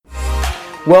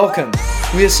Welcome.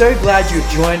 We are so glad you've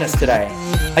joined us today.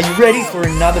 Are you ready for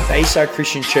another Bayside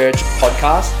Christian Church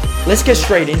podcast? Let's get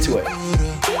straight into it.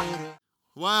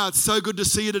 Wow, it's so good to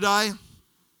see you today.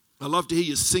 I love to hear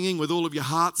you singing with all of your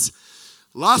hearts.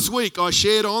 Last week I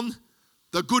shared on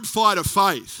the good fight of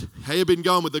faith. How you been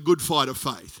going with the good fight of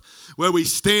faith? Where we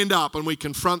stand up and we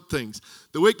confront things.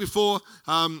 The week before,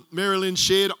 Mary Lynn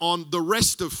shared on the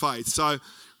rest of faith. So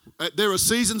there are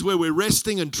seasons where we're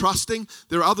resting and trusting.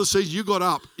 There are other seasons you've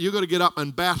got to get up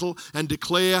and battle and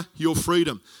declare your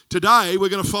freedom. Today, we're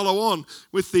going to follow on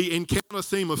with the encounter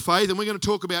theme of faith, and we're going to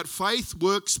talk about faith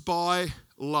works by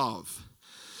love.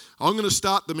 I'm going to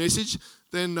start the message.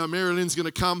 Then Mary Lynn's going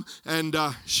to come and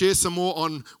share some more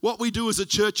on what we do as a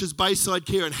church as Bayside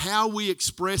Care and how we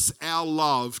express our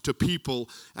love to people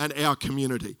and our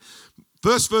community.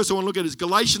 First verse I want to look at is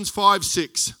Galatians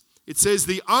 5:6. It says,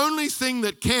 the only thing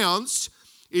that counts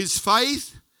is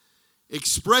faith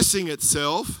expressing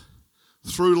itself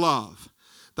through love.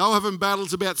 They were having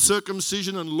battles about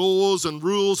circumcision and laws and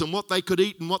rules and what they could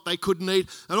eat and what they couldn't eat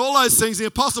and all those things. The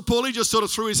Apostle Paul, he just sort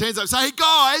of threw his hands up and said, hey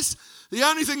guys, the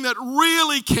only thing that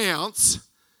really counts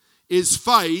is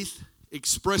faith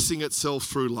expressing itself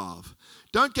through love.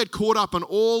 Don't get caught up on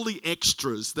all the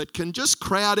extras that can just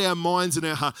crowd our minds and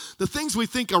our heart. The things we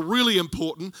think are really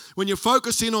important, when you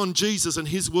focus in on Jesus and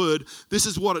His Word, this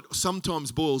is what it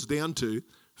sometimes boils down to.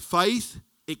 Faith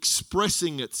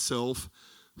expressing itself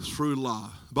through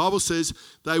love. The Bible says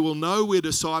they will know we're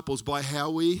disciples by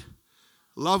how we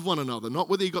love one another. Not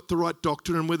whether you got the right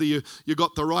doctrine and whether you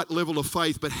got the right level of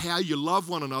faith, but how you love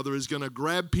one another is going to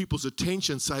grab people's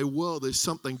attention and say, well, there's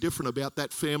something different about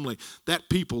that family, that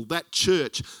people, that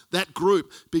church, that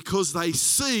group, because they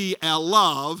see our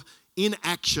love in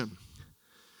action.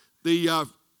 The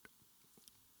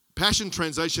Passion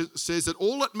Translation says that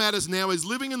all that matters now is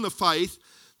living in the faith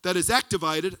that is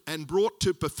activated and brought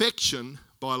to perfection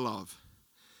by love.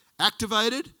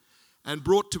 Activated and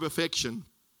brought to perfection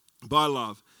by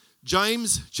love.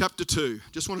 James chapter 2.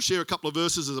 Just want to share a couple of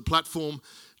verses as a platform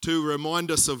to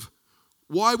remind us of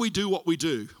why we do what we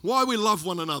do, why we love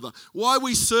one another, why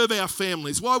we serve our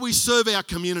families, why we serve our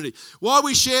community, why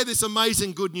we share this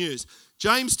amazing good news.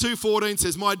 James 2:14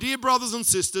 says, my dear brothers and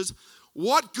sisters,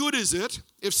 what good is it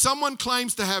if someone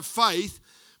claims to have faith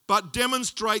but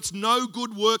demonstrates no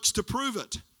good works to prove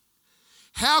it?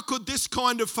 How could this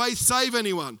kind of faith save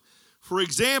anyone? For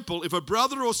example, if a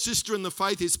brother or sister in the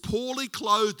faith is poorly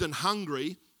clothed and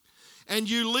hungry, and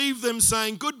you leave them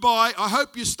saying, goodbye, I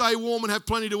hope you stay warm and have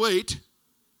plenty to eat,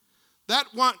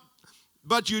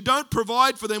 but you don't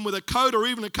provide for them with a coat or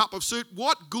even a cup of soup,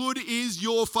 what good is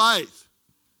your faith?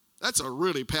 That's a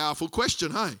really powerful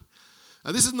question, hey?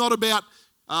 And this is not about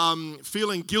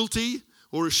feeling guilty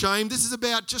or ashamed. This is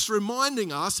about just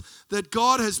reminding us that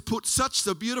God has put such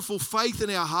a beautiful faith in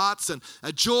our hearts and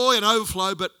a joy and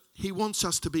overflow, but He wants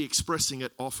us to be expressing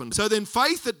it often. So then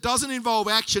faith that doesn't involve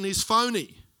action is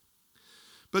phony.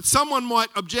 But someone might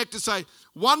object to say,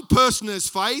 one person has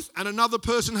faith and another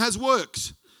person has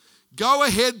works. Go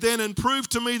ahead then and prove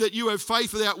to me that you have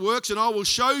faith without works, and I will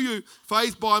show you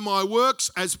faith by my works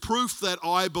as proof that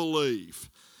I believe.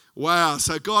 Wow,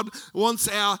 so God wants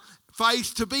our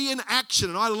faith to be in action.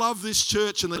 And I love this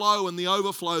church and the flow and the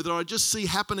overflow that I just see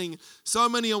happening so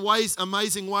many ways,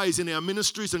 amazing ways in our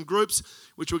ministries and groups,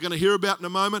 which we're going to hear about in a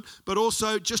moment, but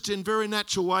also just in very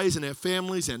natural ways in our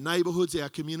families, our neighborhoods, our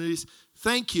communities.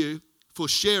 Thank you for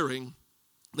sharing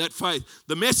that faith.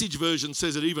 The Message version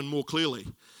says it even more clearly.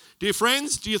 Dear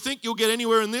friends, do you think you'll get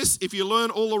anywhere in this if you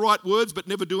learn all the right words but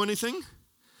never do anything?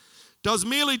 Does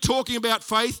merely talking about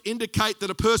faith indicate that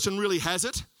a person really has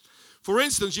it? For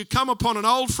instance, you come upon an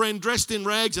old friend dressed in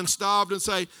rags and starved and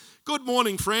say, good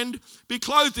morning, friend. Be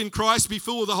clothed in Christ, be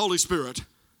filled with the Holy Spirit.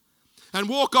 And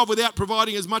walk off without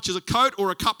providing as much as a coat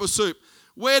or a cup of soup.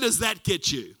 Where does that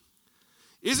get you?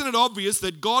 Isn't it obvious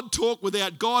that God talk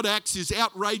without God acts is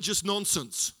outrageous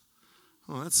nonsense?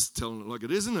 Oh, that's telling it like it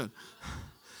is, isn't it?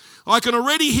 I can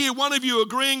already hear one of you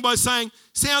agreeing by saying,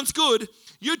 sounds good.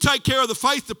 You take care of the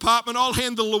faith department, I'll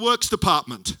handle the works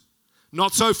department.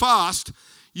 Not so fast.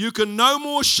 You can no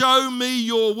more show me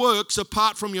your works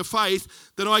apart from your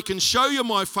faith than I can show you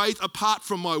my faith apart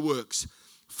from my works.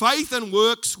 Faith and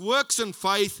works, works and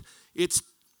faith, it's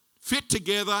fit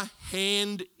together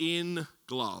hand in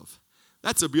glove.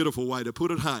 That's a beautiful way to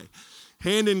put it, hey?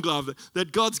 Hand in glove.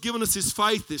 That God's given us this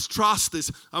faith, this trust,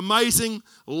 this amazing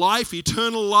life,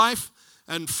 eternal life,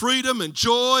 and freedom and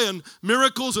joy and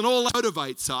miracles, and all that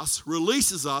motivates us,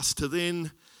 releases us to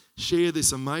then share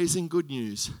this amazing good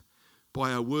news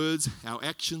by our words, our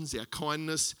actions, our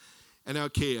kindness, and our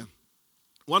care.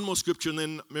 One more scripture, and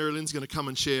then Mary Lynn's going to come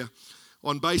and share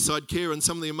on Bayside Care and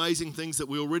some of the amazing things that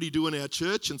we already do in our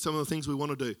church and some of the things we want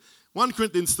to do. 1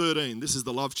 Corinthians 13, this is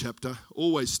the love chapter,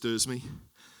 always stirs me.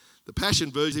 The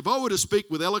Passion version, if I were to speak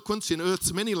with eloquence in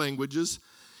earth's many languages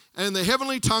and the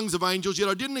heavenly tongues of angels, yet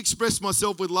I didn't express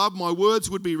myself with love, my words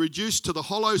would be reduced to the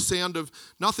hollow sound of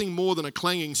nothing more than a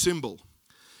clanging cymbal.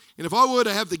 And if I were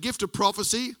to have the gift of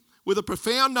prophecy with a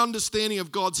profound understanding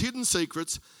of God's hidden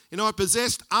secrets, and I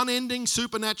possessed unending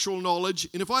supernatural knowledge,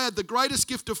 and if I had the greatest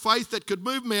gift of faith that could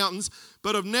move mountains,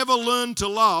 but have never learned to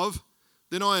love,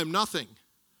 then I am nothing.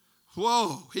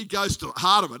 Whoa, he goes to the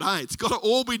heart of it, eh? It's got to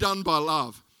all be done by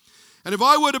love. And if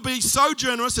I were to be so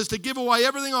generous as to give away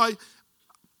everything I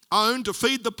own to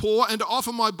feed the poor and to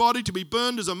offer my body to be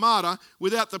burned as a martyr,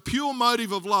 without the pure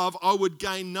motive of love, I would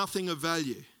gain nothing of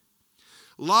value.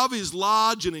 Love is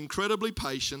large and incredibly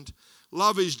patient.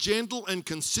 Love is gentle and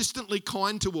consistently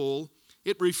kind to all.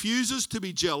 It refuses to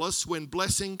be jealous when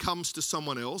blessing comes to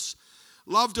someone else.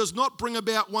 Love does not bring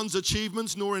about one's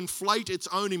achievements nor inflate its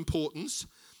own importance.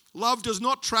 Love does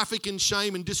not traffic in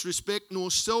shame and disrespect nor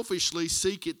selfishly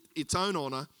seek its own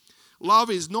honour.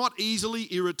 Love is not easily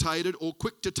irritated or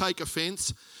quick to take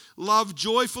offence. Love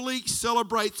joyfully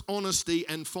celebrates honesty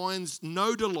and finds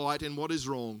no delight in what is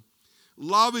wrong.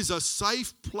 Love is a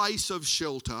safe place of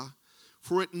shelter,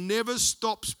 for it never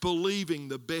stops believing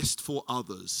the best for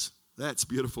others. That's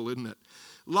beautiful, isn't it?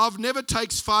 Love never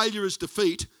takes failure as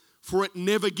defeat, for it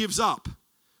never gives up.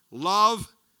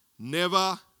 Love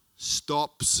never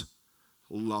stops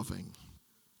loving.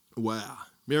 Wow.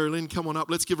 Mary Lynn, come on up.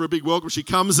 Let's give her a big welcome. She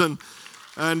comes and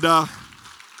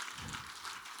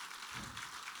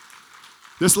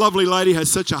this lovely lady has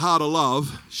such a heart of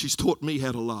love. She's taught me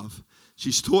how to love.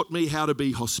 She's taught me how to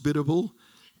be hospitable,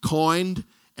 kind,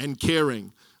 and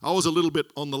caring. I was a little bit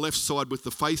on the left side with the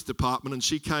faith department, and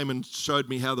she came and showed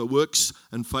me how the works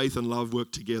and faith and love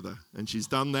work together. And she's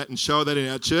done that and showed that in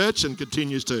our church and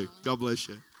continues to. God bless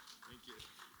you. Thank you.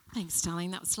 Thanks, darling.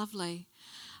 That was lovely.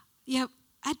 Yeah,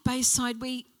 at Bayside,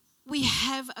 we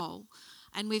have a goal,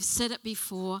 and we've said it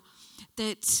before,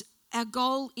 that our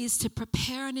goal is to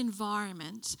prepare an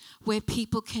environment where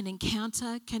people can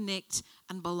encounter, connect,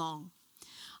 and belong.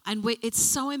 And it's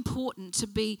so important to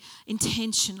be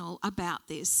intentional about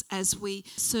this as we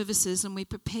services and we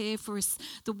prepare for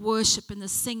the worship and the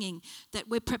singing, that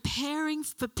we're preparing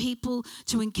for people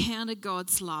to encounter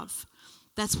God's love.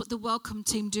 That's what the welcome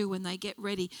team do when they get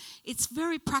ready. It's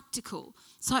very practical.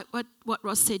 So what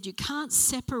Ross said, you can't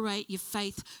separate your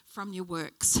faith from your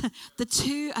works. The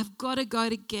two have got to go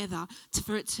together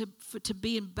for it to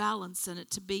be in balance and it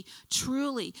to be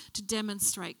truly to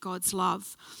demonstrate God's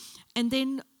love. And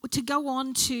then to go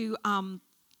on to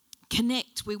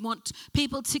connect. We want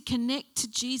people to connect to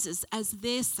Jesus as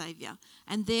their Saviour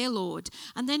and their Lord.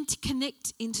 And then to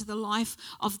connect into the life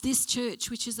of this church,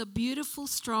 which is a beautiful,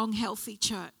 strong, healthy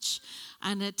church.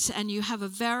 And you have a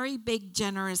very big,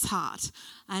 generous heart.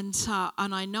 And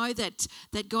I know that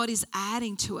God is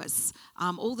adding to us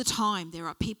all the time. There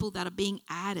are people that are being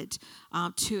added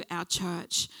to our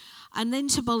church. And then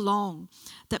to belong,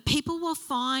 that people will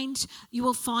find, you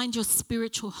will find your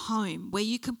spiritual home where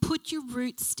you can put your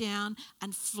roots down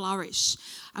and flourish.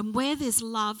 And where there's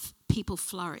love, people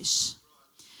flourish.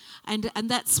 And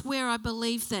that's where I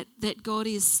believe that God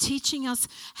is teaching us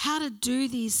how to do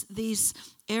these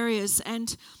areas.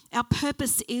 And our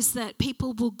purpose is that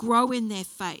people will grow in their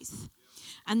faith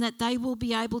and that they will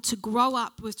be able to grow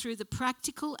up through the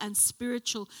practical and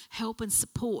spiritual help and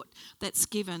support that's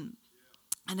given.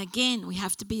 And again, we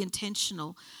have to be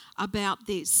intentional about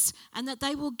this and that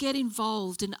they will get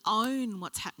involved and own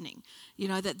what's happening. You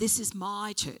know, that this is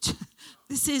my church.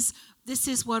 This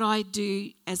is what I do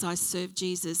as I serve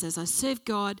Jesus. As I serve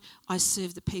God, I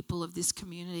serve the people of this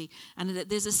community. And that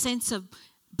there's a sense of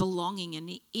belonging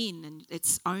and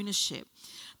its ownership.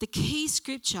 The key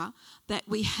scripture that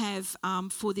we have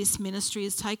for this ministry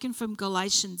is taken from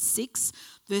Galatians 6,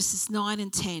 verses 9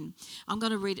 and 10. I'm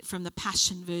going to read it from the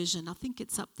Passion version. I think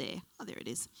it's up there. Oh, there it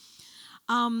is.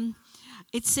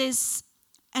 It says,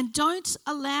 "And don't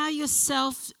allow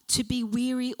yourself to be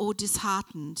weary or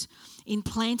disheartened in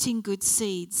planting good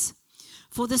seeds.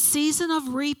 For the season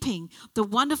of reaping, the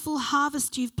wonderful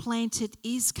harvest you've planted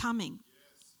is coming.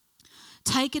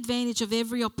 Take advantage of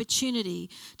every opportunity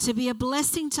to be a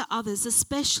blessing to others,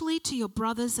 especially to your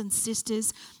brothers and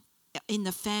sisters in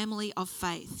the family of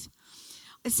faith."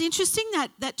 It's interesting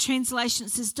that translation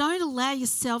says, don't allow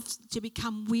yourself to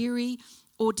become weary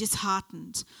or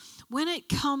disheartened. When it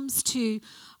comes to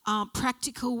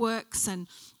practical works and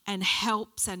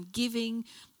helps and giving,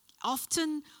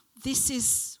 often this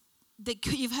is,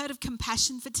 you've heard of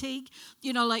compassion fatigue,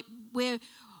 you know, like where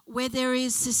where there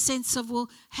is this sense of, well,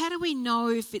 how do we know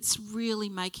if it's really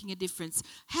making a difference?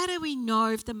 How do we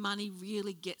know if the money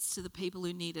really gets to the people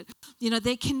who need it?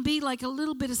 There can be like a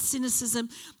little bit of cynicism.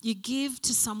 You give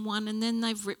to someone and then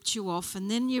they've ripped you off,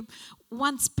 and then you're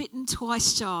once bitten,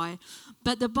 twice shy.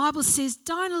 But the Bible says,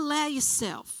 don't allow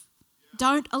yourself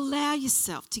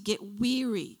to get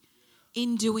weary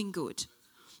in doing good.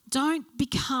 Don't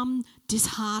become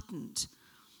disheartened.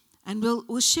 And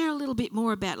we'll share a little bit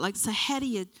more about, so how do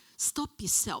you stop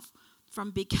yourself from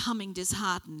becoming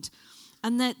disheartened?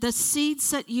 And that the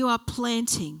seeds that you are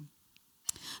planting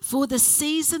for the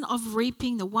season of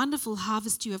reaping the wonderful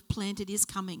harvest you have planted is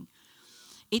coming.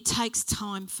 It takes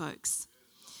time, folks.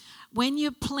 When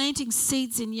you're planting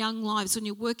seeds in young lives, when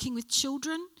you're working with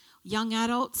children, young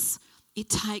adults, it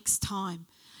takes time.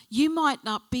 You might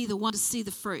not be the one to see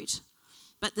the fruit,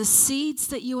 but the seeds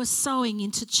that you are sowing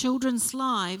into children's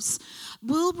lives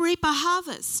will reap a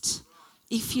harvest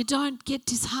if you don't get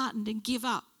disheartened and give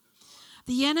up.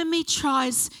 The enemy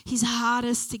tries his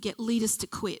hardest to get leaders to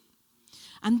quit.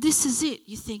 And this is it.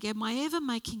 You think, am I ever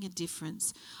making a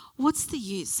difference? What's the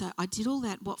use? So I did all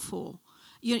that, what for?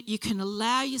 You can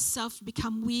allow yourself to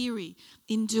become weary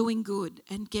in doing good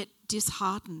and get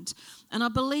disheartened. And I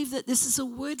believe that this is a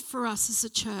word for us as a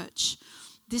church.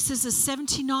 This is a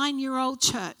 79-year-old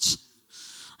church.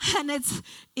 And it's,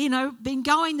 been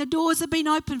going, the doors have been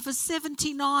open for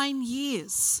 79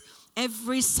 years.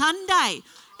 Every Sunday.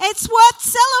 It's worth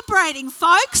celebrating,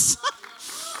 folks.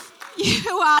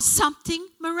 You are something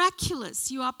miraculous.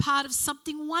 You are part of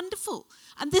something wonderful.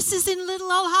 And this is in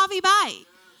little old Harvey Bay.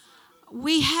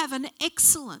 We have an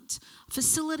excellent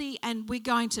facility, and we're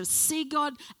going to see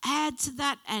God add to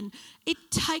that, and it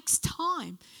takes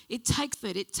time. It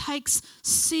takes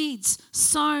seeds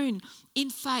sown in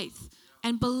faith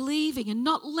and believing and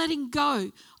not letting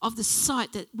go of the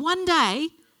sight that one day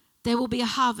there will be a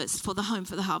harvest for the Home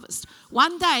for the Harvest.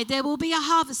 One day there will be a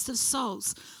harvest of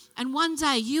souls. And one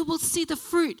day you will see the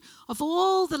fruit of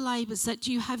all the labours that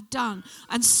you have done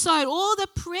and sowed, all the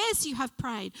prayers you have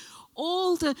prayed,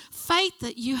 all the faith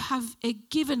that you have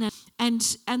given it,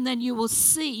 and then you'll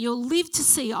live to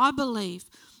see, I believe,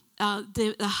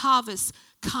 the harvest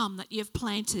come that you've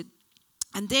planted.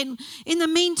 And then in the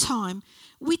meantime,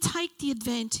 we take the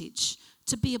advantage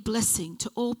to be a blessing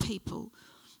to all people,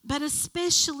 but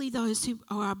especially those who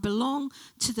belong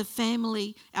to the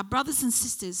family, our brothers and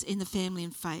sisters in the family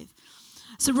and faith.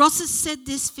 So Ross has said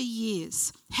this for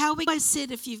years. How we always said,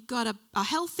 if you've got a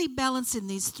healthy balance in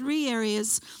these three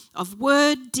areas of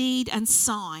word, deed, and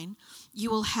sign, you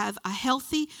will have a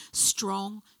healthy,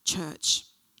 strong church.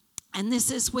 And this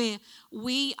is where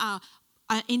we are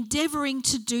endeavouring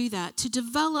to do that, to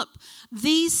develop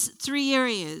these three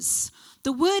areas.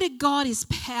 The Word of God is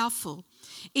powerful.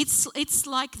 It's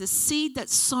like the seed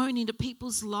that's sown into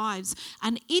people's lives,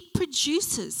 and it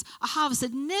produces a harvest.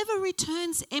 It never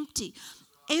returns empty.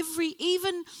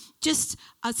 Even just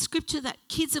a scripture that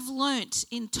kids have learnt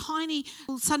in tiny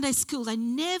Sunday school, they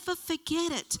never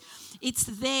forget it. It's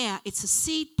there. It's a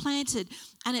seed planted,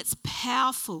 and it's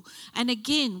powerful. And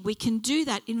again, we can do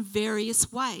that in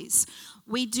various ways.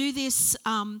 We do this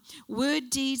word,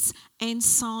 deeds, and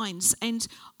signs. And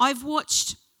I've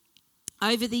watched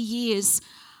over the years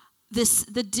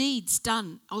the deeds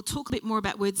done. I'll talk a bit more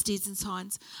about words, deeds, and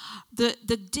signs.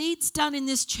 The deeds done in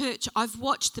this church, I've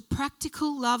watched the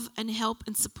practical love and help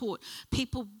and support.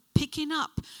 People picking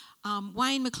up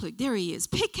Wayne McClure, there he is,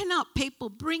 picking up people,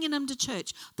 bringing them to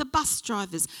church. The bus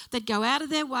drivers that go out of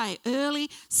their way early,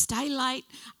 stay late,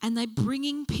 and they're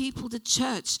bringing people to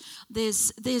church.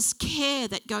 There's care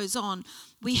that goes on.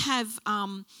 We have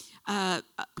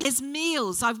there's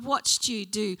meals. I've watched you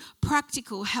do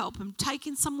practical help and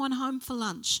taking someone home for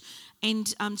lunch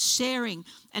and sharing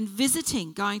and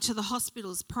visiting, going to the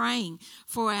hospitals, praying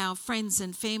for our friends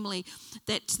and family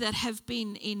that have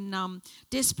been in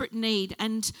desperate need,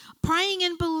 and praying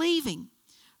and believing.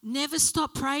 Never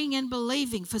stop praying and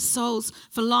believing for souls,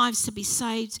 for lives to be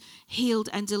saved, healed,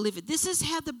 and delivered. This is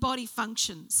how the body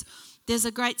functions. There's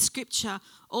a great scripture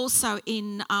also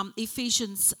in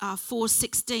Ephesians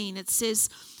 4:16. It says,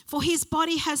 "For his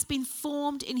body has been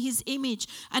formed in his image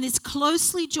and is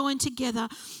closely joined together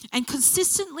and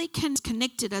consistently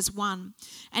connected as one.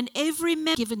 And every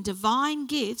member given divine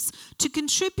gifts to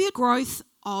contribute growth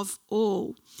of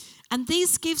all. And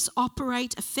these gifts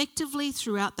operate effectively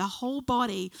throughout the whole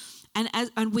body,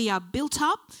 and we are built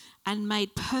up and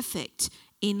made perfect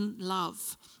in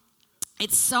love."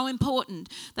 It's so important.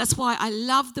 That's why I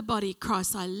love the body of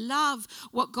Christ. I love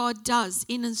what God does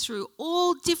in and through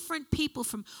all different people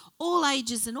from all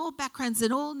ages and all backgrounds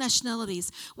and all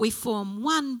nationalities. We form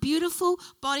one beautiful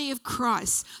body of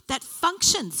Christ that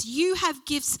functions. You have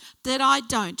gifts that I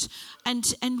don't.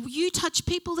 And you touch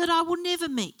people that I will never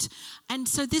meet. And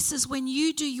so this is when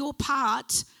you do your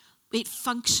part, it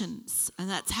functions, and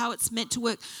that's how it's meant to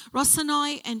work. Ross and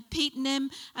I and Pete and Em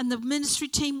and the ministry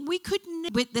team,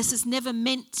 this is never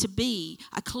meant to be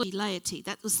a laity.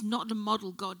 That was not a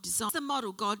model God designed. It's the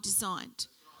model God designed.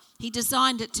 He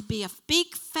designed it to be a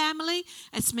big family.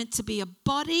 It's meant to be a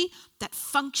body that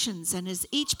functions, and as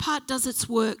each part does its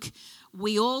work,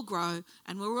 we all grow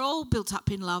and we're all built up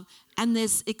in love, and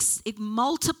it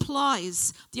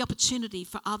multiplies the opportunity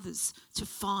for others to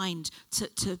find,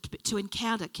 to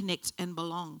encounter, connect and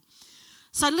belong.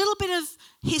 So a little bit of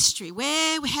history.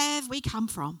 Where have we come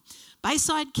from?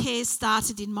 Bayside Care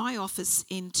started in my office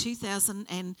in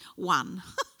 2001.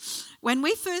 When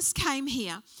we first came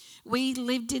here, we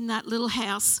lived in that little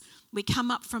house. We come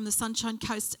up from the Sunshine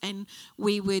Coast, and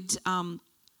we would...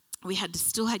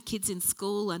 still had kids in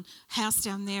school and house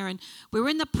down there, and we were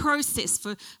in the process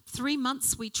for 3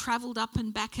 months. We travelled up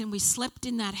and back, and we slept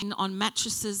in that on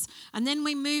mattresses, and then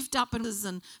we moved up and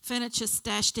furniture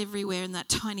stashed everywhere in that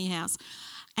tiny house.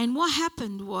 And what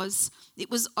happened was,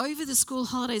 it was over the school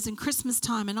holidays and Christmas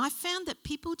time, and I found that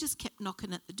people just kept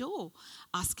knocking at the door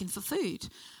asking for food.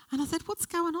 And I thought, what's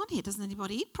going on here? Doesn't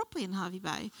anybody eat properly in Hervey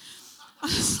Bay? I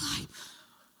was like,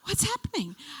 what's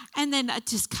happening? And then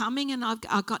just coming, and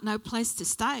I've got no place to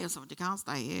stay. I was like, you can't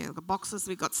stay here. The boxes,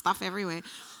 we've got stuff everywhere.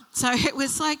 So it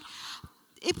was like,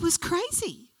 it was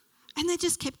crazy. And they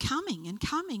just kept coming,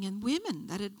 and women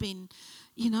that had been,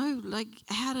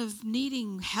 out of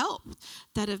needing help,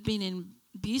 that have been in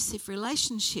abusive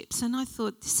relationships. And I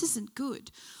thought, this isn't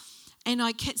good. And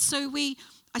I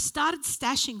started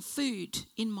stashing food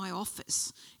in my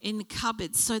office, in the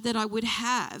cupboards, so that I would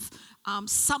have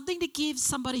something to give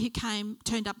somebody who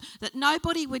turned up, that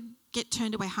nobody would get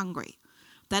turned away hungry.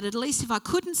 That at least if I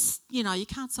couldn't, you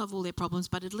can't solve all their problems,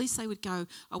 but at least they would go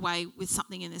away with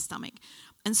something in their stomach.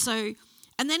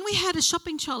 And then we had a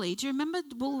shopping trolley. Do you remember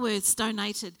Woolworths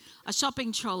donated a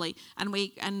shopping trolley,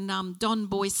 and Don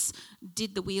Boyce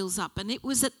did the wheels up, and it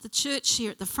was at the church here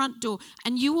at the front door,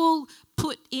 and you all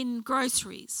put in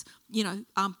groceries,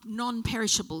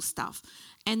 non-perishable stuff.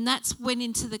 And that's went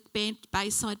into the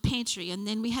Bayside pantry, and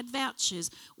then we had vouchers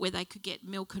where they could get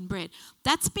milk and bread.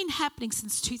 That's been happening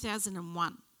since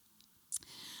 2001.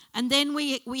 And then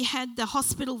we had the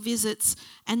hospital visits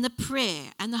and the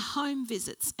prayer and the home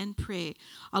visits and prayer.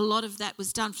 A lot of that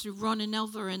was done through Ron and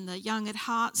Elva and the Young at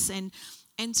Hearts, and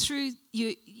through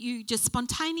you just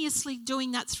spontaneously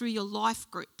doing that through your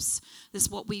life groups. That's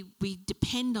what we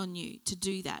depend on you to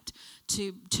do that,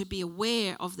 to be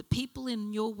aware of the people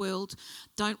in your world.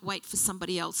 Don't wait for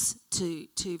somebody else to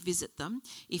visit them.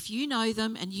 If you know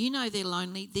them and you know they're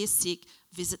lonely, they're sick,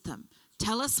 visit them.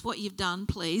 Tell us what you've done,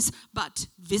 please, but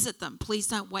visit them. Please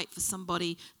don't wait for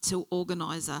somebody to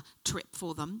organise a trip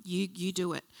for them. You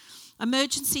do it.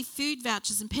 Emergency food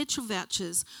vouchers and petrol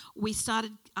vouchers. We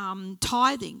started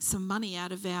tithing some money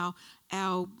out of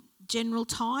our general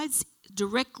tithes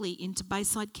directly into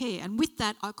Bayside Care. And with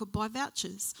that, I could buy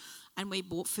vouchers. And we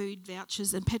bought food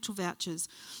vouchers and petrol vouchers.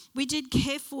 We did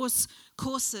Careforce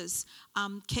courses,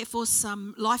 Careforce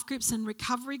life groups and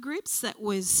recovery groups. That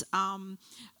was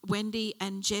Wendy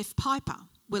and Jeff Piper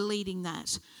were leading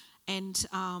that. And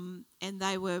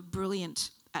they were brilliant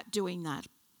at doing that.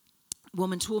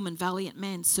 Woman to Woman, Valiant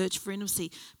Man, Search for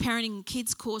Intimacy, Parenting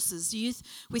Kids courses, Youth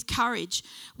with Courage.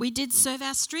 We did Serve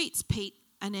Our Streets. Pete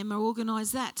and Emma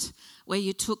organised that, where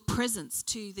you took presents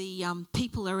to the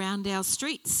people around our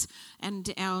streets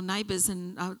and our neighbours,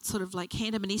 and sort of like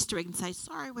hand them an Easter egg and say,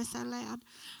 sorry, we're so loud.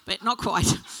 But not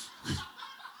quite.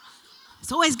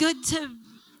 It's always good to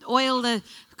oil the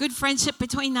good friendship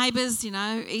between neighbours,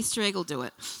 Easter egg will do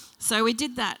it. So we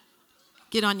did that.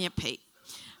 Good on you, Pete.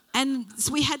 And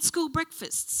so we had school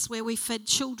breakfasts where we fed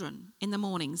children in the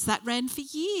mornings. That ran for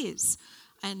years.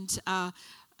 And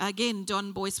again,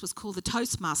 Don Boyce was called the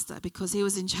Toastmaster because he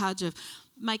was in charge of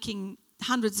making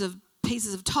hundreds of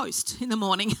pieces of toast in the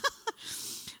morning.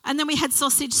 And then we had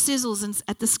sausage sizzles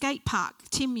at the skate park.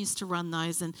 Tim used to run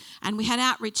those. And we had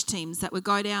outreach teams that would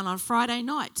go down on Friday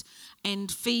night and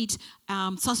feed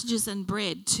sausages and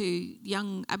bread to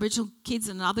young Aboriginal kids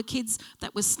and other kids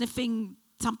that were sniffing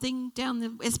something down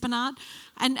the Esplanade,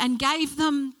 and gave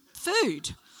them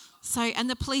food. And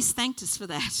the police thanked us for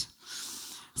that.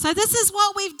 So this is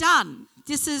what we've done.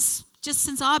 This is just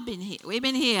since I've been here. We've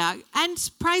been here.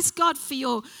 And praise God for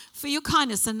your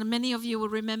kindness. And many of you will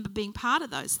remember being part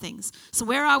of those things. So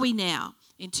where are we now?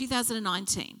 In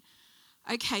 2019.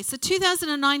 Okay, so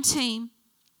 2019,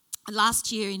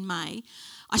 last year in May,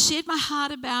 I shared my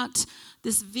heart about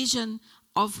this vision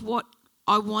of what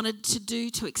I wanted to do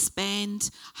to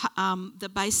expand the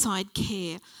Bayside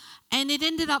Care. And it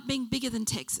ended up being bigger than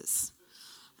Texas.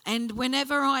 And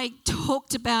whenever I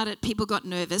talked about it, people got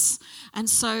nervous. And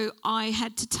so I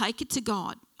had to take it to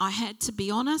God. I had to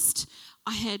be honest.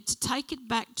 I had to take it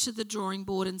back to the drawing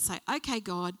board and say, okay,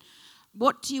 God,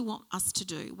 what do you want us to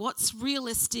do? What's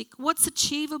realistic? What's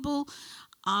achievable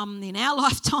in our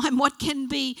lifetime? What can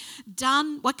be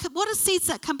done? What are seeds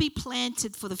that can be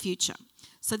planted for the future?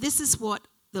 So this is what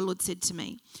the Lord said to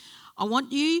me. I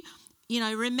want you,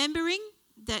 remembering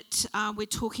that we're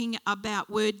talking about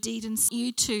word, deed, and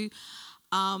you to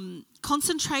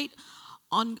concentrate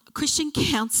on Christian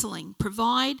counselling,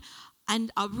 provide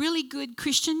a really good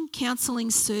Christian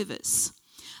counselling service.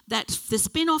 That the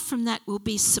spin-off from that will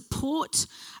be support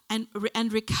and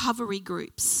recovery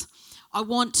groups. I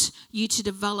want you to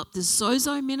develop the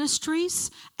Sozo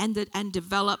ministries and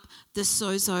develop the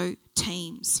Sozo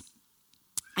teams.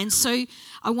 And so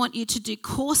I want you to do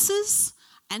courses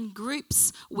and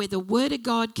groups where the Word of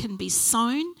God can be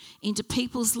sown into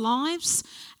people's lives,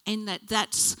 and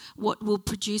that's what will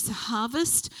produce a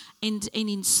harvest. And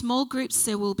in small groups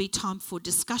there will be time for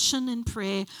discussion and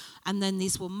prayer, and then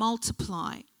these will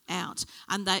multiply out.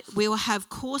 And that we will have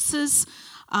courses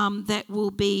that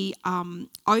will be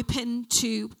open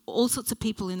to all sorts of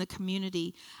people in the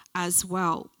community as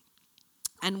well.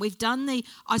 And we've done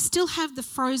I still have the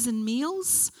frozen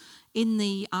meals in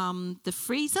the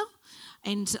freezer,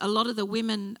 and a lot of the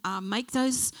women make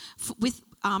those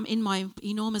in my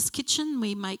enormous kitchen.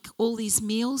 We make all these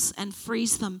meals and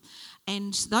freeze them,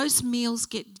 and those meals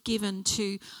get given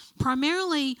to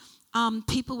primarily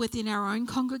people within our own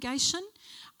congregation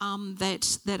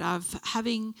that are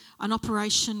having an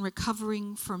operation,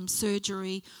 recovering from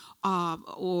surgery,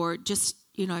 or just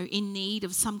in need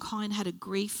of some kind, had a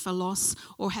grief, a loss,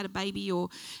 or had a baby, or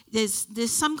there's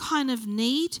some kind of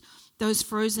need. Those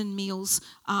frozen meals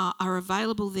are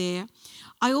available there.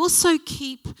 I also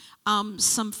keep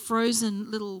some frozen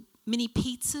little mini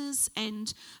pizzas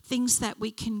and things that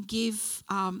we can give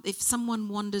if someone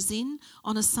wanders in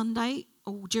on a Sunday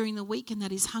or during the week and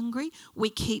that is hungry. We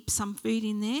keep some food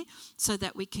in there so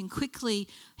that we can quickly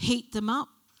heat them up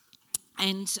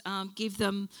and give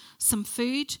them some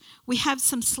food. We have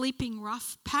some sleeping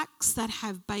rough packs that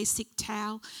have basic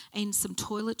towel and some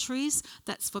toiletries.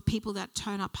 That's for people that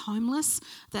turn up homeless.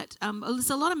 There's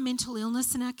a lot of mental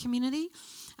illness in our community,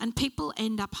 and people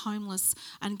end up homeless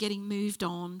and getting moved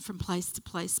on from place to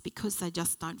place because they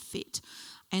just don't fit.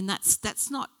 And that's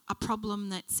not a problem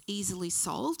that's easily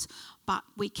solved, but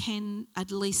we can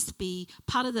at least be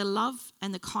part of the love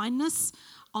and the kindness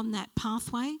on that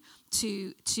pathway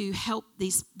to help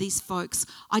these folks.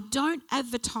 I don't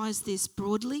advertise this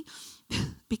broadly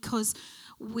because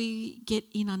we get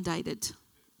inundated.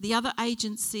 The other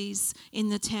agencies in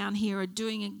the town here are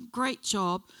doing a great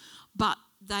job, but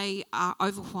they are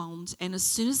overwhelmed. And as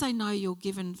soon as they know you're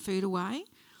giving food away,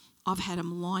 I've had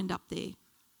them lined up there.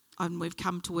 And we've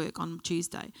come to work on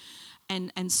Tuesday.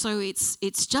 And so it's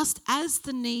just as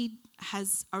the need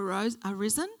has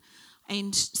arisen.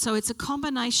 And so it's a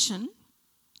combination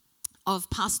of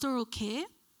pastoral care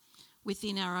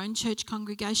within our own church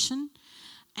congregation,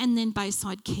 and then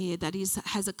Bayside Care that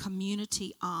has a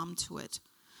community arm to it.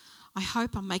 I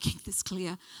hope I'm making this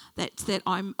clear, that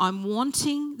I'm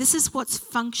wanting, this is what's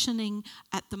functioning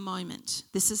at the moment.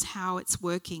 This is how it's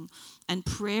working, and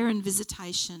prayer and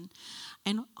visitation.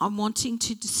 And I'm wanting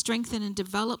to strengthen and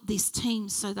develop these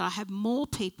teams so that I have more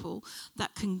people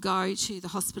that can go to the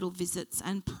hospital visits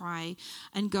and pray,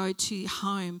 and go to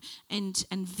home and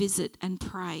visit and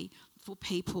pray for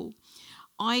people.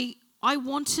 I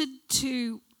wanted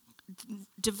to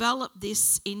develop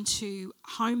this into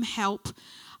home help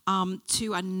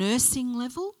to a nursing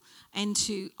level and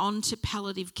onto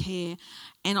palliative care.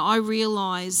 And I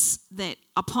realise that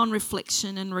upon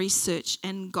reflection and research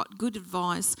and got good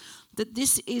advice, that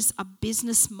this is a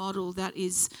business model that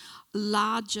is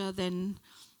larger than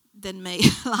me,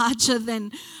 larger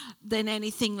than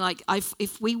anything. Like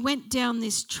if we went down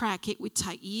this track, it would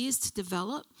take years to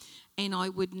develop, and I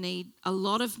would need a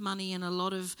lot of money and a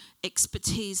lot of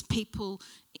expertise, people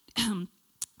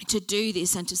to do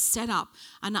this and to set up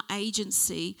an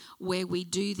agency where we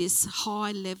do this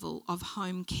high level of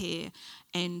home care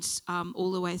and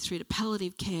all the way through to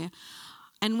palliative care.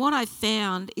 And what I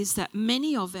found is that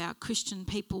many of our Christian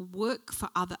people work for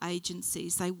other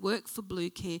agencies. They work for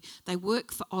Blue Care, they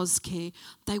work for Ozcare,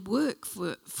 they work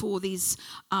for these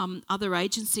other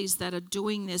agencies that are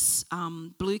doing this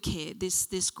Blue Care,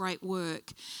 this great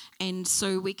work. And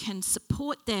so we can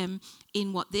support them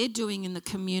in what they're doing in the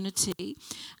community.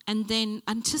 And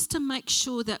just to make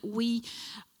sure that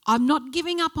I'm not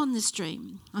giving up on this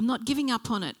dream. I'm not giving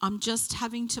up on it. I'm just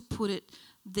having to put it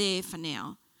there for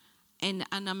now. And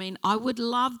I mean, I would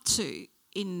love to,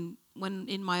 in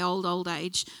my old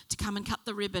age, to come and cut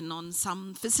the ribbon on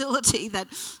some facility that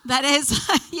is,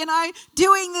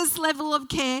 doing this level of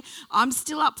care. I'm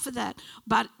still up for that.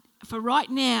 But for right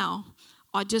now,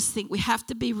 I just think we have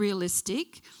to be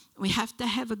realistic. We have to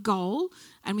have a goal,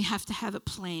 and we have to have a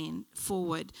plan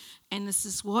forward. And this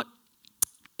is what,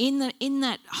 in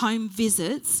that home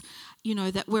visits,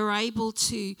 that we're able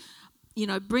to,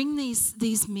 bring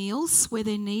these meals where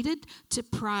they're needed, to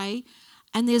pray.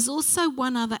 And there's also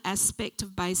one other aspect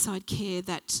of Bayside Care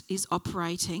that is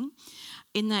operating,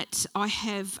 in that I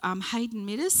have Hayden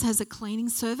Middis has a cleaning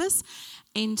service,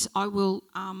 and I will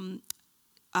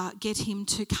get him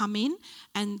to come in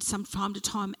and from time to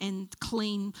time and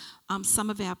clean some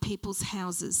of our people's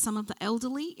houses, some of the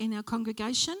elderly in our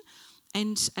congregation.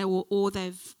 Or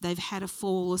they've had a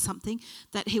fall or something,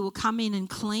 that he will come in and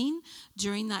clean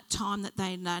during that time that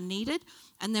they are needed.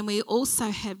 And then we also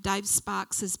have Dave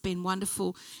Sparks has been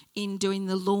wonderful in doing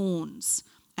the lawns,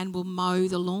 and will mow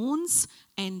the lawns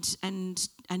and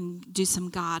do some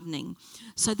gardening.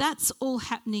 So that's all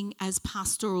happening as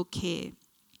pastoral care.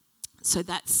 So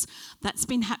that's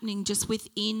been happening just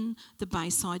within the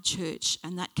Bayside Church,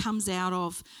 and that comes out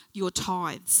of your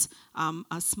tithes,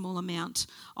 a small amount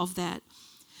of that.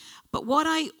 But what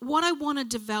I want to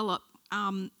develop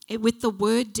with the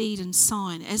word, deed and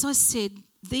sign, as I said,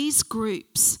 these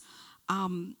groups,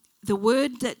 the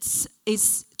word that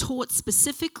is taught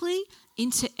specifically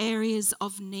into areas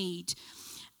of need.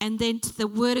 And then the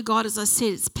Word of God, as I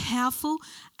said, it's powerful,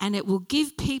 and it will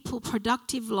give people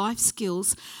productive life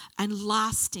skills and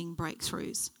lasting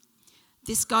breakthroughs.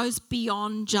 This goes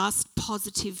beyond just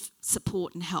positive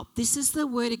support and help. This is the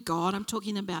Word of God I'm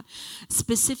talking about,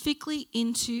 specifically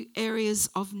into areas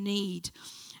of need.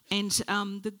 And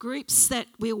the groups that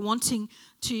we're wanting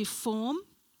to form,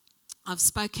 I've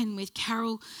spoken with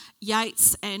Carol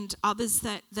Yates and others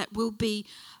that will be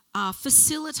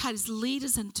facilitators,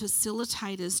 leaders and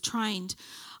facilitators trained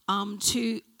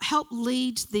to help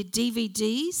lead the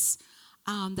DVDs.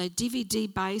 They're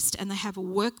DVD based, and they have a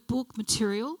workbook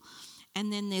material,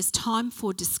 and then there's time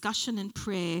for discussion and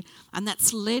prayer, and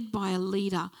that's led by a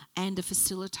leader and a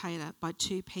facilitator, by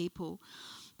two people.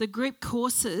 The group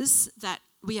courses that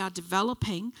we are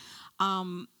developing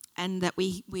and that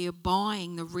we are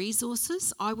buying the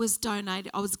resources. I was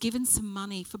given some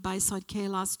money for Bayside Care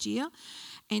last year,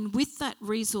 and with that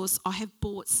resource, I have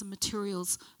bought some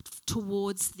materials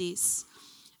towards this.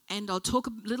 And I'll talk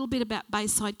a little bit about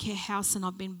Bayside Care House, and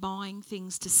I've been buying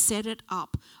things to set it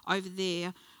up over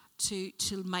there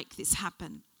to make this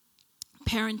happen.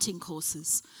 Parenting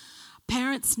courses.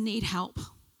 Parents need help.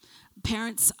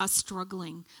 Parents are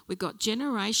struggling. We've got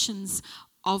generations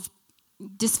of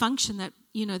dysfunction that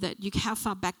how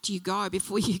far back do you go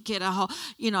before you get a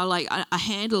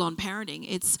handle on parenting?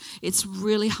 It's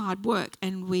really hard work,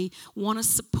 and we want to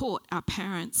support our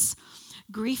parents.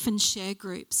 Grief and share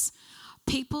groups.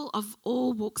 People of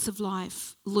all walks of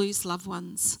life lose loved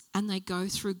ones, and they go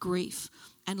through grief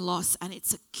and loss, and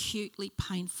it's acutely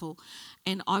painful.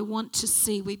 And I want to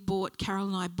see, Carol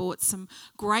and I bought some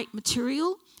great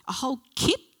material, a whole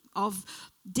kit of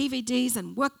DVDs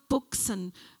and workbooks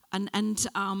and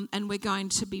we're going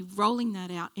to be rolling that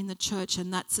out in the church,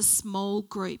 and that's a small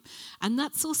group. And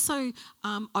that's also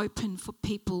open for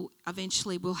people.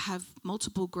 Eventually we'll have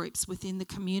multiple groups within the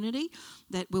community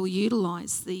that will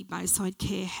utilise the Bayside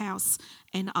Care House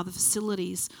and other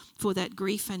facilities for that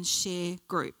grief and share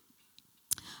group.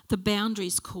 The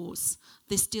Boundaries course.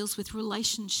 This deals with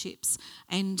relationships,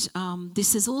 and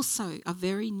this is also a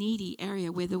very needy area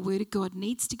where the Word of God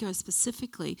needs to go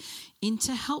specifically in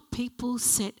to help people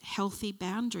set healthy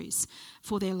boundaries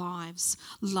for their lives.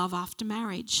 Love after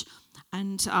marriage.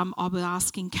 And I'll be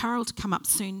asking Carol to come up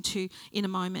soon in a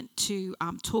moment to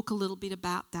talk a little bit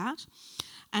about that.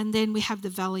 And then we have the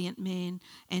Valiant Man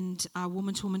and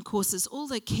Woman-to-Woman courses, all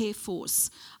the Care Force,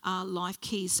 Life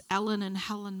Keys, Alan and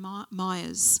Helen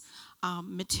Myers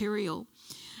material.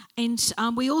 And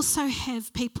we also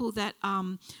have people that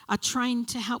are trained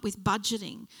to help with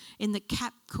budgeting in the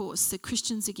CAP course, the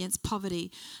Christians Against Poverty,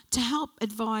 to help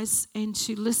advise and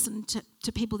to listen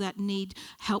to people that need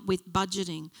help with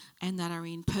budgeting and that are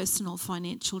in personal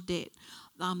financial debt.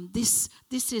 this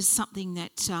is something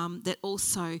that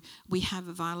also we have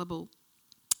available.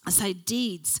 I say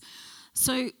deeds.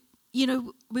 So,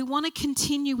 we want to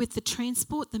continue with the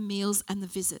transport, the meals and the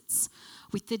visits,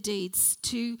 with the deeds,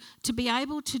 to be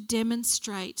able to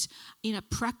demonstrate in a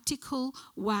practical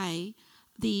way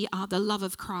the love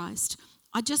of Christ.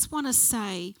 I just want to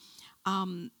say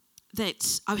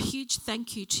that a huge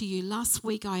thank you to you. Last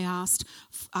week I asked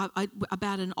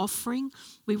about an offering.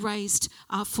 We raised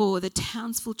for the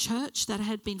Townsville church that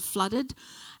had been flooded,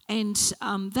 and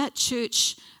that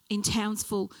church in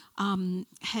Townsville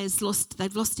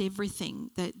they've lost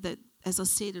everything. That, as I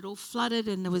said, it all flooded,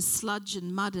 and there was sludge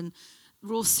and mud and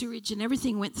raw sewage, and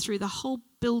everything went through the whole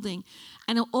building.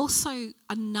 And also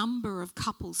a number of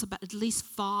couples, about at least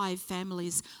 5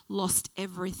 families, lost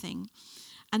everything.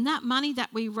 And that money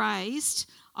that we raised,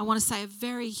 I want to say a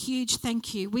very huge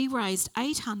thank you. We raised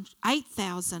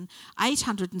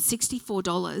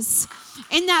 $8,864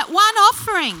 in that one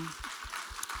offering.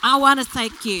 I want to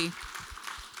thank you.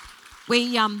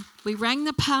 We rang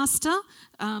the pastor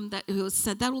who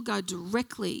said that will go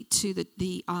directly to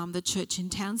the church in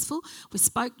Townsville.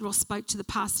 Ross spoke to the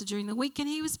pastor during the week, and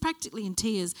he was practically in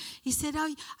tears. He said, "Oh,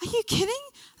 are you kidding?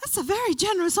 That's a very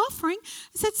generous offering."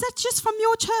 He said, "Is that just from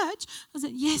your church?" I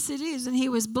said, "Yes, it is." And he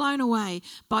was blown away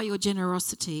by your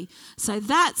generosity. So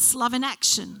that's love in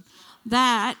action.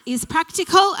 That is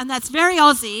practical, and that's very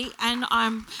Aussie, and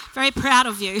I'm very proud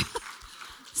of you.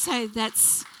 So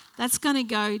that's going to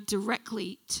go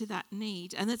directly to that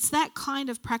need. And it's that kind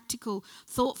of practical,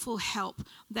 thoughtful help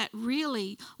that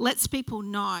really lets people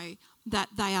know that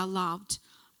they are loved.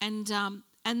 And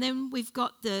then we've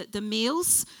got the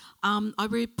meals. I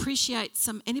really appreciate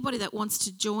anybody that wants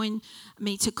to join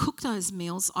me to cook those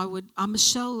meals.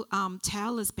 Michelle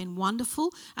Towell has been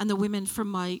wonderful, and the women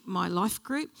from my life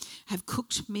group have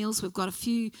cooked meals. We've got a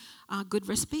few good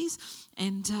recipes,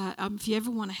 and if you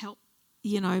ever want to help,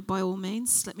 by all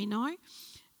means, let me know.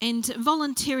 And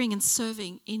volunteering and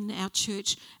serving in our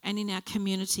church and in our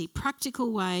community,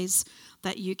 practical ways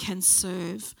that you can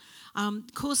serve.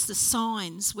 Of course, the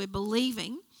signs, we're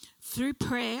believing through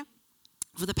prayer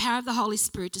for the power of the Holy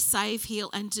Spirit to save, heal,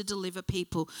 and to deliver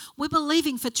people. We're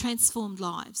believing for transformed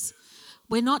lives.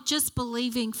 We're not just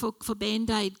believing for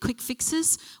Band-Aid quick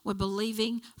fixes. We're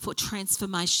believing for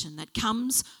transformation that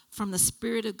comes from the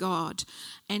Spirit of God.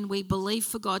 And we believe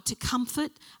for God to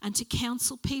comfort and to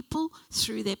counsel people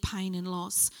through their pain and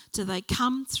loss. So they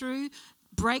come through,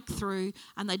 break through,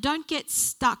 and they don't get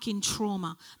stuck in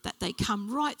trauma, that they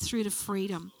come right through to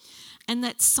freedom. And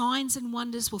that signs and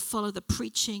wonders will follow the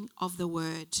preaching of the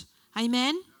word.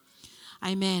 Amen?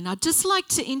 Amen. I'd just like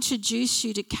to introduce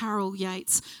you to Carol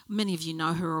Yates. Many of you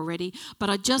know her already,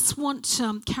 but I just want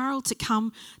Carol to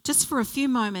come just for a few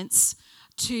moments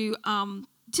to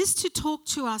talk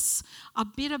to us a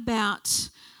bit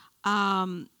about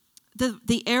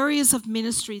the areas of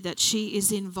ministry that she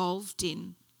is involved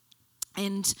in.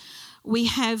 And we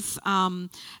have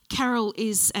Carol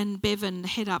and Bevan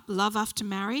head up Love After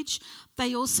Marriage.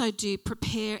 They also do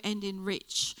Prepare and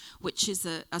Enrich, which is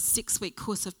a 6-week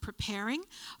course of preparing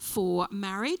for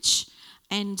marriage,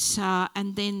 and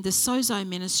then the Sozo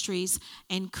Ministries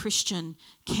and Christian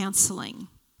Counselling.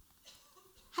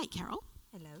 Hey, Carol.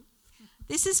 Hello.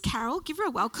 This is Carol. Give her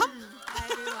a welcome. Hi,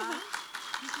 everyone.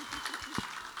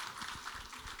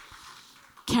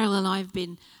 Carol and I have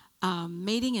been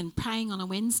meeting and praying on a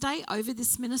Wednesday over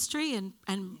this ministry, and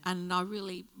I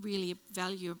really, really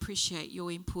value and appreciate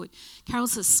your input.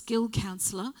 Carol's a skilled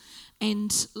counsellor,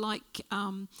 and like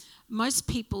most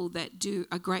people that do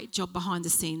a great job behind the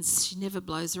scenes, she never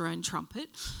blows her own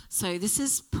trumpet. So this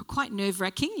is quite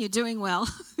nerve-wracking. You're doing well.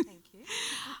 Thank you.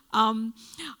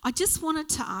 I just wanted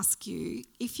to ask you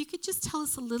if you could just tell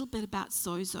us a little bit about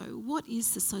Sozo. What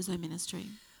is the Sozo ministry?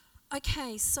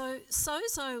 Okay, so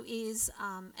Sozo is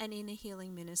an inner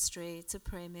healing ministry. It's a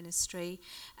prayer ministry.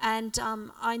 And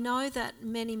I know that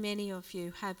many of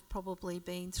you have probably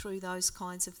been through those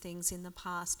kinds of things in the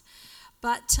past.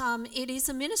 But it is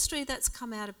a ministry that's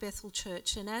come out of Bethel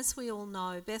Church. And as we all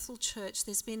know, Bethel Church,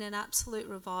 there's been an absolute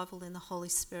revival in the Holy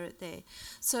Spirit there.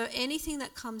 So anything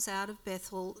that comes out of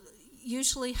Bethel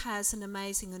usually has an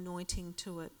amazing anointing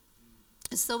to it.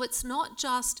 So it's not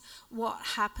just what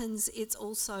happens, it's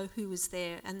also who is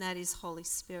there, and that is Holy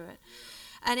Spirit.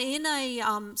 And in a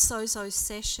Sozo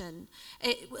session,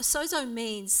 Sozo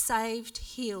means saved,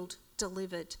 healed,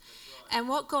 delivered. And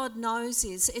what God knows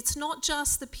is it's not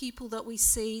just the people that we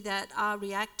see that are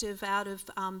reactive out of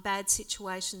bad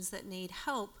situations that need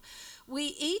help.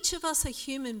 Each of us are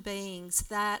human beings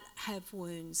that have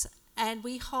wounds, and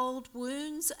we hold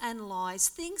wounds and lies.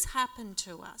 Things happen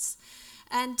to us.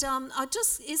 And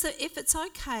if it's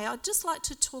okay, I'd just like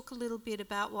to talk a little bit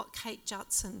about what Kate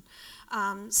Judson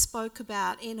spoke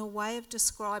about in a way of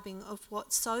describing of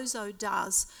what Sozo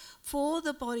does for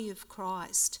the body of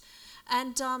Christ.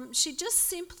 And she just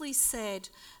simply said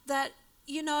that,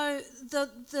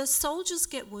 the soldiers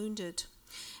get wounded.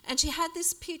 And she had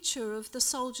this picture of the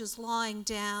soldiers lying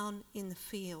down in the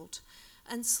field.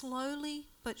 And slowly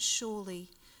but surely,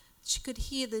 she could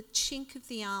hear the chink of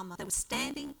the armour. They were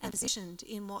standing and positioned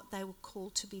in what they were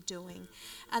called to be doing.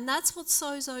 And that's what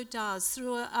Sozo does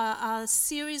through a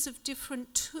series of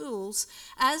different tools.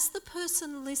 As the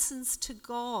person listens to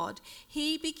God,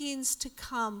 he begins to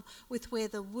come with where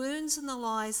the wounds and the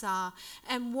lies are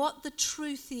and what the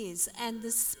truth is. And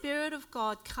the Spirit of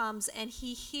God comes and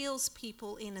he heals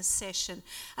people in a session.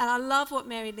 And I love what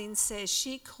Mary Lynn says.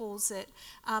 She calls it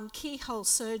keyhole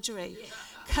surgery.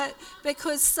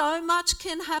 Because so much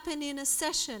can happen in a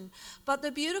session. But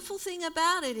the beautiful thing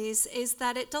about it is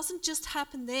that it doesn't just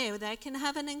happen there. They can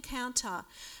have an encounter,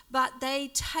 but they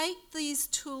take these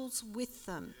tools with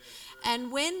them.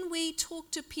 And when we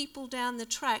talk to people down the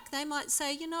track, they might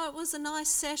say, it was a nice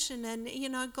session and,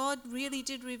 God really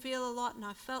did reveal a lot and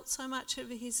I felt so much of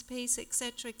his peace,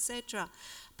 etc., etc.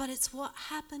 But it's what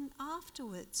happened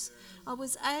afterwards. I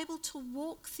was able to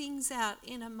walk things out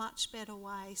in a much better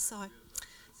way. So...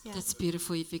 yeah. That's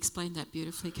beautiful. You've explained that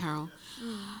beautifully, Carol.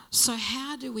 So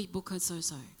how do we book a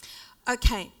Sozo?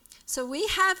 Okay, so we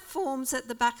have forms at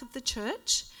the back of the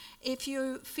church. If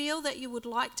you feel that you would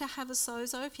like to have a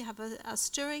Sozo, if you have a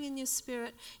stirring in your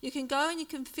spirit, you can go and you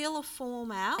can fill a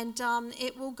form out and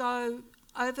it will go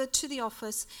over to the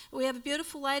office. We have a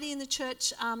beautiful lady in the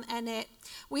church, Annette.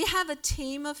 We have a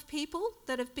team of people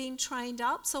that have been trained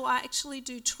up. So I actually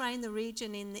do train the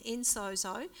region in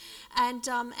Sozo. And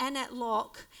Annette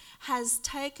Locke has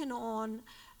taken on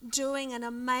doing an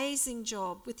amazing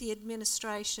job with the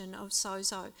administration of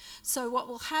Sozo. So what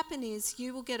will happen is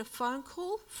you will get a phone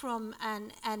call from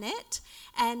Annette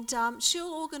and she'll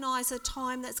organise a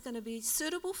time that's going to be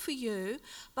suitable for you,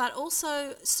 but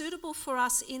also suitable for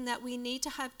us in that we need to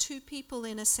have 2 people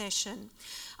in a session.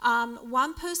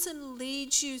 One person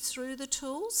leads you through the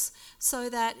tools so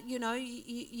that,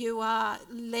 you are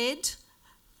led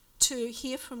to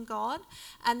hear from God,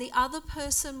 and the other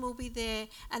person will be there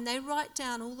and they write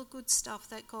down all the good stuff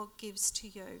that God gives to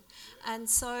you. And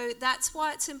so that's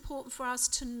why it's important for us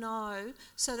to know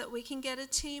so that we can get a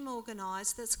team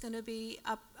organised that's going to be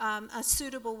a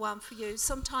suitable one for you.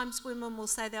 Sometimes women will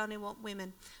say they only want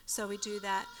women, so we do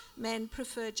that. Men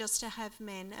prefer just to have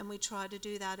men, and we try to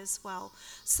do that as well.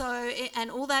 So, and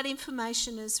all that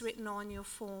information is written on your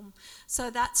form. So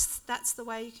that's the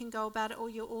way you can go about it. Or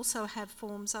you also have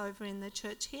forms over in the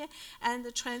church here, and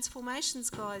the transformations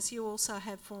guys, you also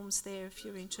have forms there if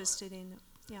you're interested in it.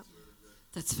 Yeah.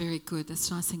 That's very good. That's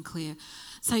nice and clear.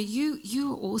 So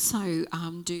you also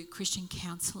do Christian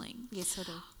counselling. Yes, I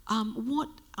do. What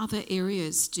other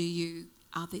areas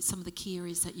are there some of the key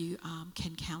areas that you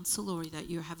can counsel or that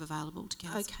you have available to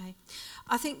counsel? Okay.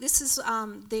 I think this is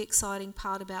the exciting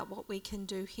part about what we can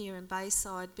do here in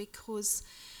Bayside, because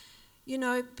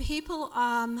people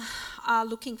are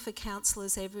looking for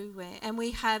counsellors everywhere, and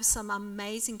we have some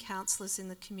amazing counsellors in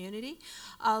the community.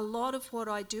 A lot of what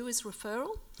I do is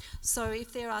referral. So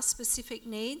if there are specific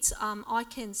needs, I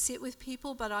can sit with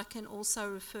people, but I can also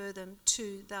refer them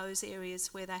to those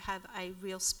areas where they have a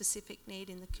real specific need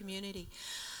in the community.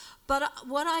 But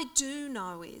what I do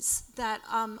know is that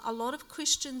a lot of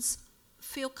Christians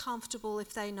feel comfortable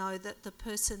if they know that the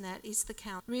person that is the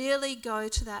counselor really go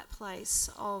to that place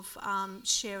of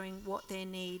sharing what their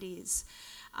need is.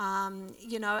 And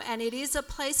it is a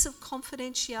place of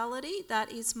confidentiality.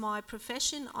 That is my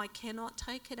profession. I cannot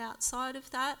take it outside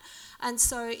of that. And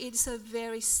so it's a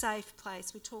very safe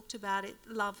place. We talked about it,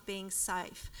 love being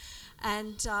safe.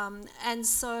 And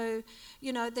so,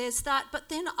 there's that. But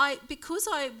then because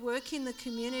I work in the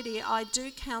community, I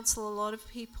do counsel a lot of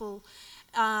people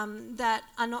that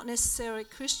are not necessarily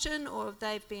Christian, or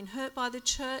they've been hurt by the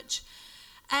church.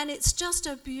 And it's just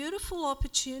a beautiful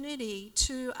opportunity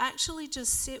to actually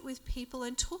just sit with people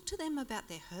and talk to them about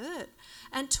their hurt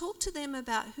and talk to them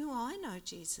about who I know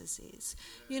Jesus is,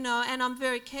 and I'm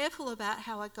very careful about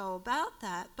how I go about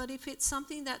that. But if it's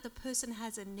something that the person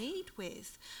has a need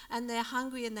with and they're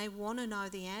hungry and they want to know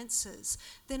the answers,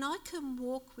 then I can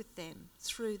walk with them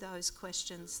through those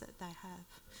questions that they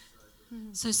have.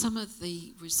 So some of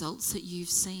the results that you've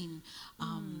seen,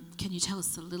 can you tell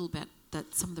us a little bit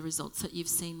that some of the results that you've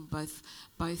seen both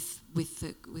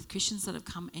with Christians that have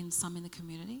come and some in the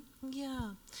community?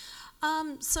 Yeah.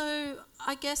 So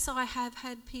I guess I have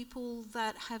had people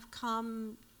that have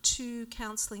come to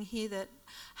counselling here that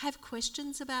have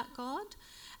questions about God.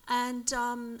 And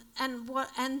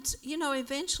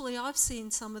eventually I've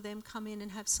seen some of them come in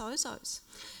and have sozos,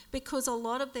 because a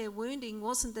lot of their wounding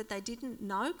wasn't that they didn't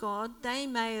know God. They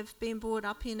may have been brought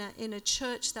up in a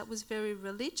church that was very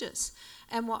religious.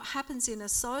 And what happens in a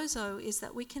sozo is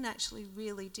that we can actually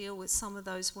really deal with some of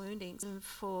those woundings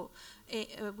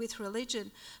with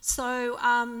religion. So,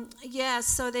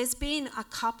 so there's been a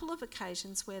couple of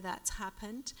occasions where that's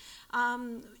happened.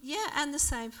 And the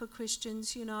same for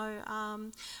Christians,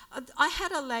 I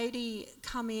had a lady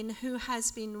come in who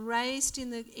has been raised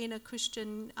in a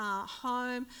Christian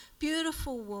home,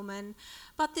 beautiful woman,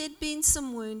 but there'd been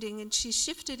some wounding, and she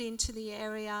shifted into the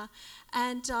area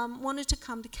and wanted to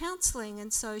come to counselling.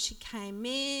 And so she came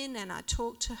in and I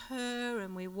talked to her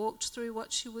and we walked through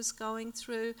what she was going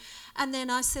through. And then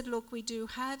I said, look, we do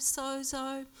have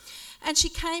sozo. And she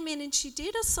came in and she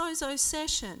did a sozo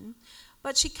session,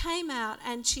 but she came out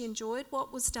and she enjoyed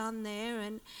what was done there.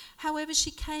 And however, she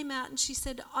came out and she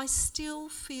said, I still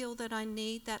feel that I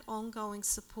need that ongoing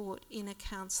support in a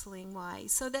counselling way,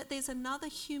 so that there's another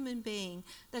human being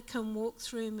that can walk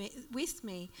with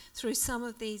me through some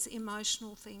of these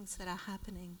emotional things that are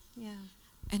happening. Yeah.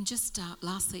 And just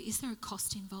lastly, is there a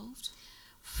cost involved?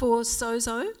 For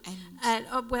sozo,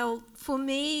 for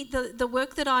me, the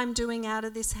work that I'm doing out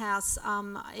of this house,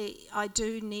 I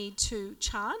do need to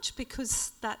charge,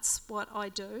 because that's what I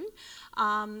do.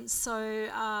 I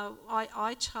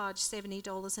charge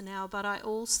 $70 an hour, but I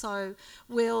also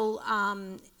will,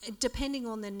 depending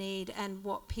on the need and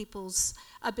what people's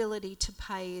ability to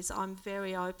pay is, I'm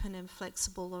very open and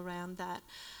flexible around that,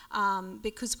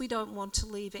 because we don't want to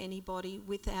leave anybody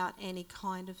without any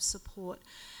kind of support.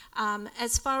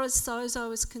 As far as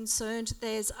sozo is concerned,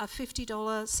 there's a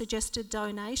 $50 suggested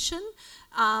donation.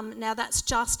 Now that's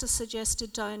just a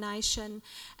suggested donation,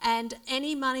 and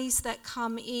any monies that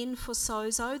come in for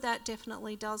sozo, that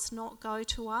definitely does not go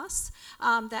to us.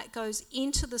 That goes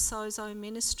into the sozo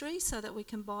ministry so that we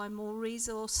can buy more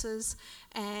resources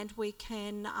and we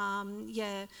can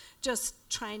just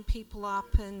train people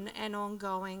up and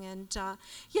ongoing, and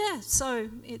so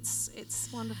it's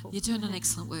wonderful. You're doing an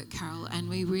excellent work, Carol, and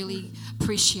we really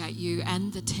appreciate you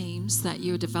and the teams that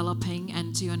you're developing,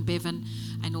 and you and Bevan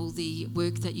and all the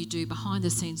work that you do behind the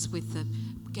scenes with the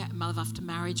Love After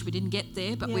Marriage. We didn't get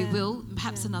there, but we will.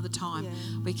 Perhaps another time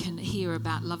we can hear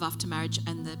about Love After Marriage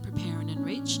and the Prepare and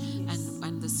Enrich,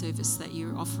 and the service that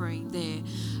you're offering there.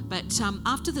 But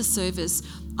after the service,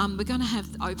 we're going to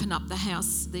open up the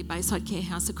house, the Bayside Care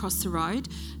House across the road.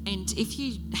 And if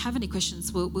you have any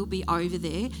questions, we'll be over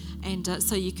there, and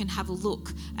so you can have a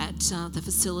look at the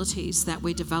facilities that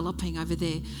we're developing over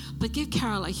there. But give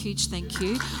Carol a huge thank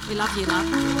you. We love you, love.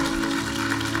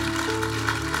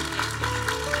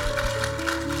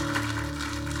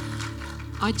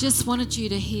 I just wanted you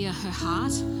to hear her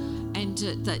heart, and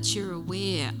that you're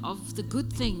aware of the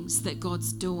good things that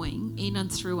God's doing in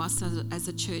and through us as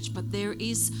a church. But there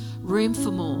is room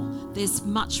for more. There's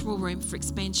much more room for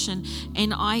expansion.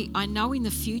 And I know in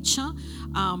the future,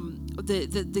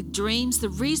 the dreams, the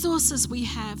resources we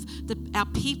have, our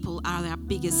people are our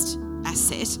biggest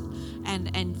asset.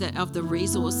 And of the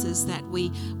resources that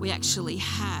we actually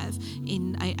have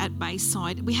at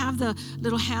Bayside. We have the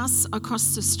little house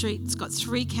across the street. It's got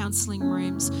 3 counselling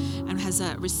rooms and has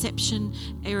a reception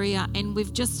area. And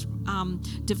we've just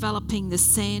developing the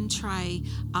sand tray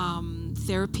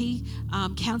therapy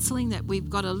counselling, that we've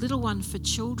got a little one for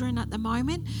children at the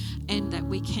moment, and that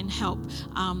we can help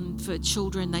for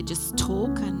children. They just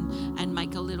talk and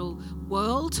make a little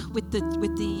world with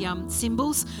the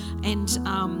symbols,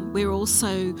 and we're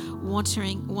also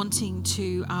wanting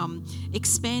to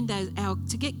expand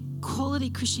to get quality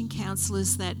Christian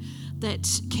counsellors that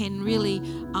can really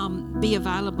be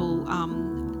available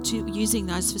to using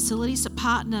those facilities, to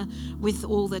partner with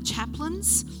all the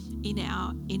chaplains in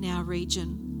our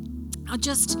region. I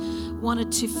just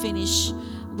wanted to finish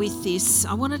with this.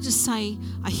 I wanted to say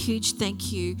a huge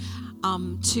thank you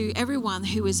to everyone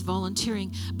who is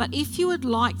volunteering. But if you would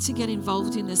like to get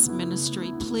involved in this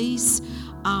ministry, please,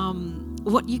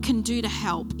 what you can do to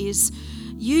help is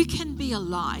you can be a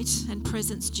light and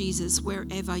presence Jesus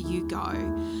wherever you go.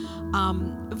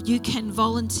 You can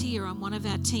volunteer on one of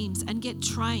our teams and get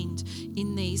trained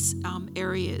in these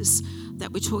areas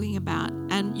that we're talking about,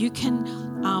 and you can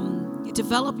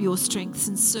develop your strengths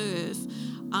and serve.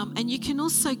 And you can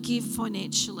also give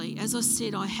financially. As I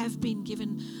said, I have been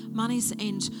given monies,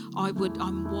 and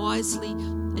I'm wisely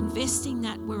investing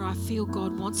that where I feel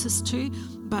God wants us to.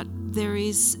 But there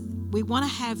is we want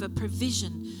to have a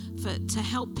provision to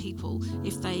help people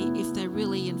if they're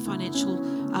really in financial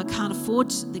can't afford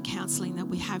the counselling, that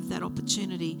we have that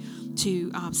opportunity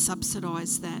to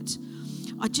subsidise that.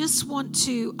 I just want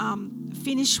to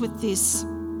finish with this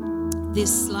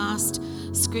last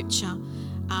scripture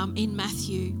in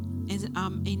Matthew,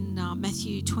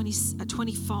 Matthew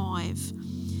 25.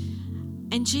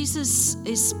 And Jesus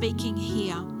is speaking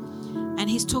here, and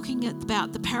he's talking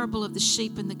about the parable of the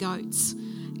sheep and the goats.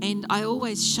 And I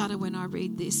always shudder when I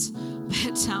read this, but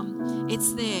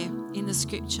it's there in the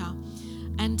scripture.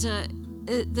 And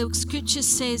the scripture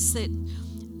says that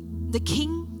the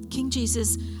King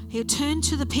Jesus, he'll turn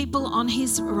to the people on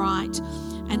his right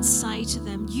and say to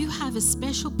them, "You have a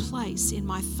special place in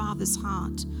my Father's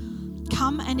heart.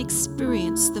 Come and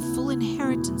experience the full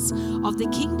inheritance of the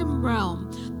kingdom realm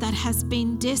that has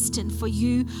been destined for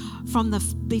you from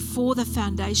before the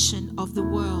foundation of the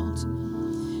world.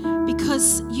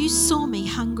 Because you saw me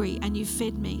hungry and you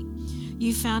fed me.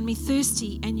 You found me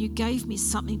thirsty and you gave me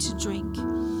something to drink.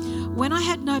 When I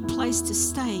had no place to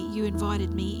stay, you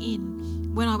invited me in.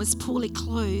 When I was poorly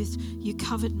clothed, you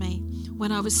covered me.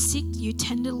 When I was sick, you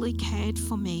tenderly cared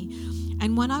for me.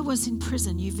 And when I was in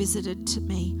prison, you visited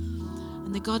me."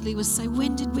 And the godly will say,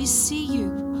 "When did we see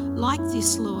you like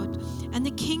this, Lord?" And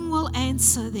the King will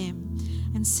answer them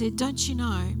and said, "Don't you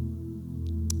know,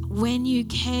 when you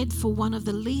cared for one of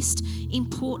the least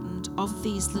important of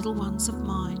these little ones of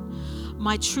mine,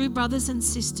 my true brothers and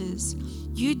sisters,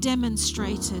 you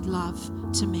demonstrated love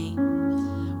to me."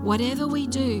 Whatever we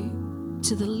do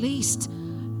to the least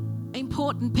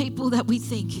important people that we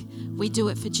think, we do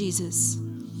it for Jesus.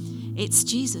 It's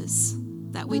Jesus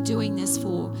that we're doing this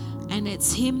for, and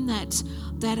it's him that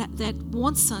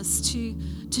wants us to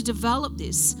develop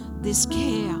this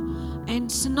care and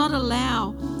to not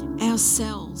allow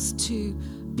ourselves to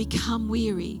become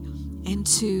weary and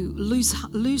to lose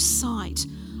sight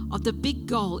of the big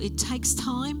goal. It takes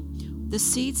time. The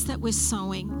seeds that we're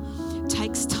sowing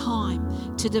takes time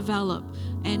to develop,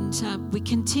 and we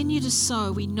continue to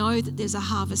sow. We know that there's a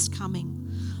harvest coming,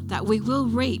 that we will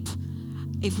reap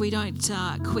if we don't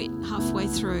quit halfway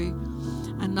through.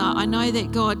 And I know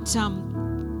that God says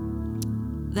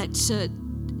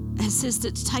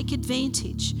to take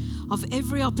advantage of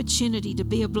every opportunity to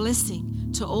be a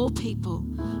blessing to all people,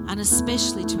 and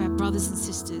especially to our brothers and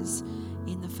sisters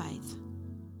in the faith.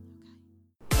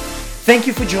 Thank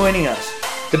you for joining us.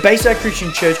 The Bayside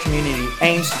Christian Church community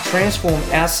aims to transform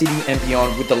our city and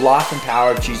beyond with the life and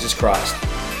power of Jesus Christ.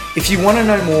 If you want to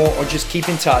know more or just keep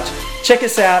in touch, check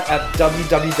us out at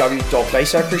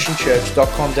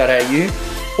www.baysidechristianchurch.com.au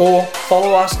or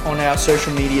follow us on our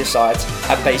social media sites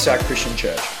at Bayside Christian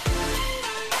Church.